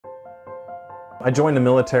I joined the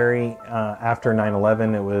military after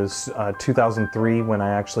 9/11. It was 2003 when I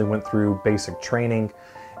actually went through basic training,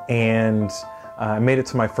 and I made it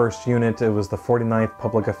to my first unit. It was the 49th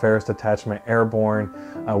Public Affairs Detachment Airborne.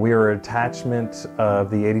 We were a detachment of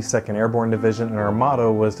the 82nd Airborne Division, and our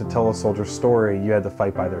motto was to tell a soldier's story, you had to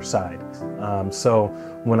fight by their side. So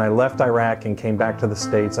when I left Iraq and came back to the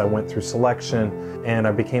States, I went through selection and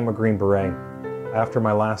I became a Green Beret. After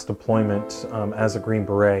my last deployment as a Green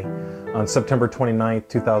Beret, on September 29th,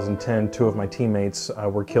 2010, two of my teammates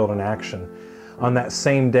were killed in action. On that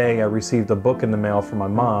same day, I received a book in the mail from my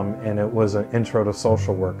mom, and it was an intro to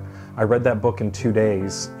social work. I read that book in 2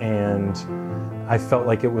 days, and I felt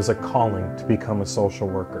like it was a calling to become a social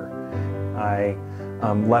worker. I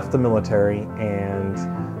left the military, and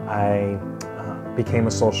I became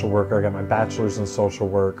a social worker. I got my bachelor's in social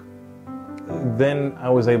work. Then I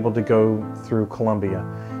was able to go through Columbia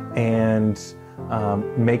and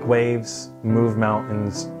make waves, move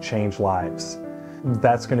mountains, change lives.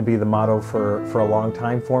 That's going to be the motto for a long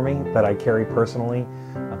time for me that I carry personally.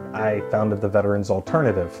 I founded the Veterans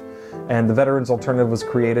Alternative, and the Veterans Alternative was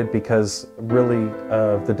created because really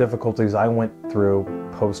of the difficulties I went through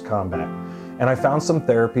post-combat. And I found some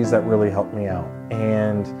therapies that really helped me out,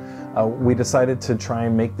 and we decided to try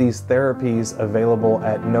and make these therapies available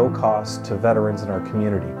at no cost to veterans in our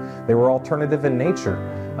community. They were alternative in nature,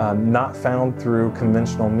 not found through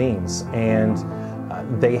conventional means, and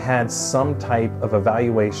they had some type of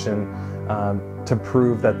evaluation to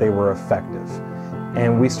prove that they were effective.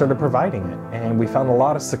 And we started providing it, and we found a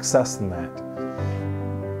lot of success in that.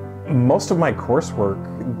 Most of my coursework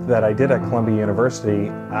that I did at Columbia University,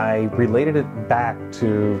 I related it back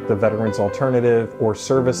to the Veterans Alternative or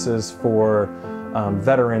services for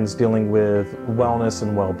veterans dealing with wellness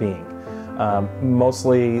and well-being.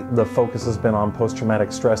 Mostly the focus has been on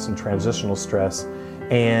post-traumatic stress and transitional stress,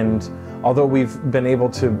 and although we've been able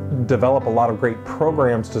to develop a lot of great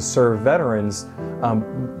programs to serve veterans,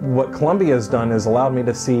 what Columbia has done is allowed me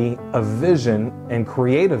to see a vision and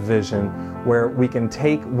create a vision where we can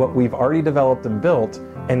take what we've already developed and built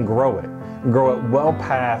and grow it well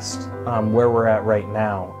past where we're at right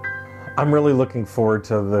now. I'm really looking forward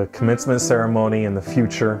to the commencement ceremony in the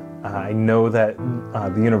future. I know that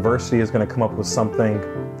the university is going to come up with something.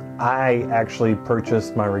 I actually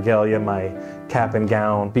purchased my regalia, my cap and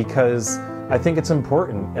gown, because I think it's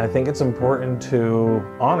important. I think it's important to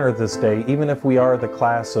honor this day, even if we are the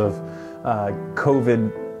class of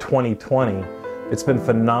COVID 2020. It's been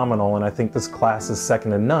phenomenal, and I think this class is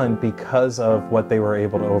second to none because of what they were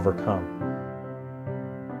able to overcome.